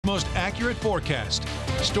most accurate forecast.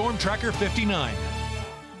 Storm Tracker 59.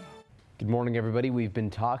 Good morning, everybody. We've been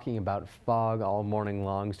talking about fog all morning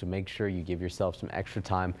long, so make sure you give yourself some extra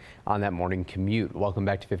time on that morning commute. Welcome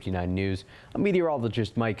back to 59 News. I'm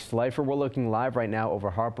meteorologist Mike Slifer. We're looking live right now over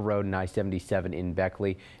Harper Road and I-77 in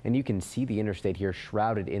Beckley, and you can see the interstate here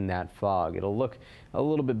shrouded in that fog. It'll look a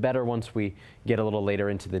little bit better once we get a little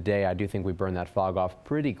later into the day. I do think we burn that fog off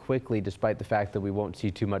pretty quickly, despite the fact that we won't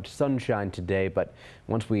see too much sunshine today. But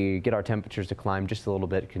once we get our temperatures to climb just a little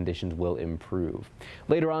bit, conditions will improve.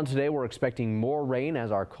 Later on today, we're expecting more rain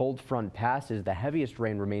as our cold front passes. The heaviest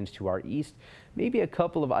rain remains to our east. Maybe a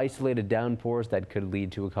couple of isolated downpours that could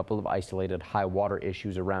lead to a couple of isolated high water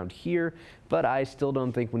issues around here, but I still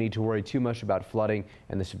don't think we need to worry too much about flooding,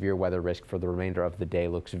 and the severe weather risk for the remainder of the day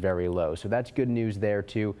looks very low. So that's good news there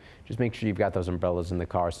too. Just make sure you've got those umbrellas in the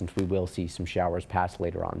car, since we will see some showers pass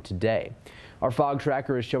later on today. Our fog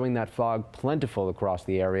tracker is showing that fog plentiful across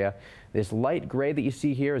the area. This light gray that you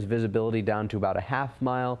see here is visibility down to about a half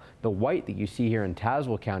mile. The white that you see here in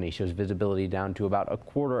Tazewell County shows visibility down to about a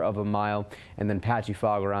quarter of a mile, and then patchy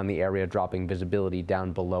fog around the area dropping visibility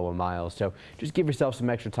down below a mile. So just give yourself some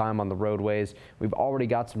extra time on the roadways. We've already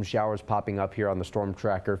got some showers popping up here on the Storm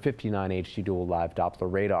Tracker 59 HD Dual Live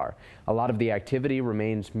Doppler radar. A lot of the activity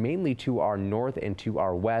remains mainly to our north and to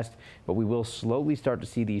our west, but we will slowly start to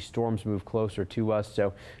see these storms move closer to us.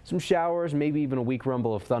 So some showers, maybe even a weak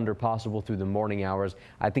rumble of thunder possible through the morning hours.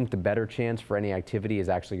 I think the better chance for any activity is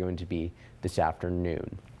actually going to be this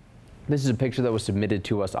afternoon. This is a picture that was submitted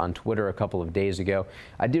to us on Twitter a couple of days ago.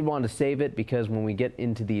 I did want to save it because when we get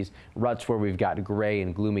into these ruts where we've got gray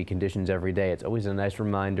and gloomy conditions every day, it's always a nice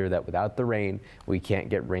reminder that without the rain, we can't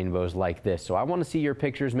get rainbows like this. So I want to see your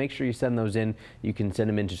pictures. Make sure you send those in. You can send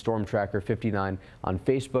them into Storm Tracker 59 on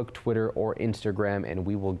Facebook, Twitter, or Instagram, and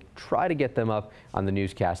we will try to get them up on the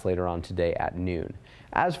newscast later on today at noon.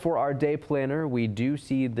 As for our day planner, we do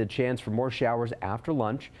see the chance for more showers after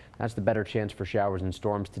lunch. That's the better chance for showers and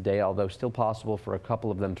storms today, although still possible for a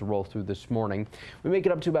couple of them to roll through this morning. We make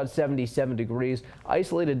it up to about 77 degrees.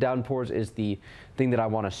 Isolated downpours is the thing that I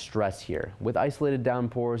want to stress here. With isolated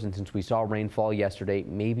downpours, and since we saw rainfall yesterday,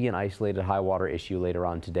 maybe an isolated high water issue later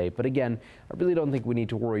on today. But again, I really don't think we need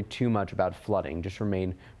to worry too much about flooding. Just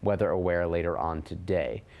remain weather aware later on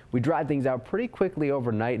today. We dry things out pretty quickly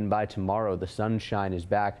overnight, and by tomorrow the sunshine is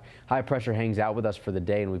back. High pressure hangs out with us for the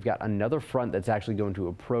day, and we've got another front that's actually going to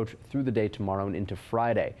approach through the day tomorrow and into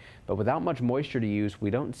Friday. But without much moisture to use, we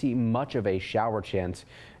don't see much of a shower chance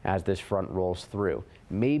as this front rolls through.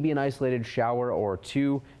 Maybe an isolated shower or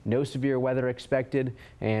two, no severe weather expected,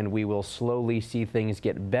 and we will slowly see things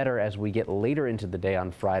get better as we get later into the day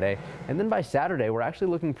on Friday. And then by Saturday, we're actually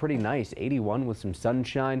looking pretty nice, 81 with some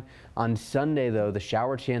sunshine. On Sunday, though, the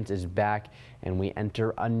shower chance is back, and we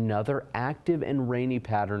enter another active and rainy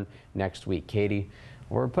pattern next week. Katie,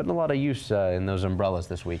 we're putting a lot of use in those umbrellas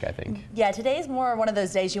this week, I think. Yeah, today's more one of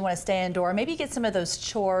those days you want to stay indoor. Maybe get some of those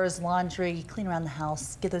chores, laundry, clean around the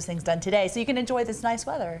house, get those things done today so you can enjoy this nice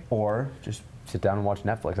weather. Or just sit down and watch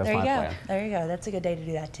Netflix. That's my plan. There you go. That's a good day to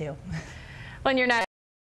do that, too. When you're not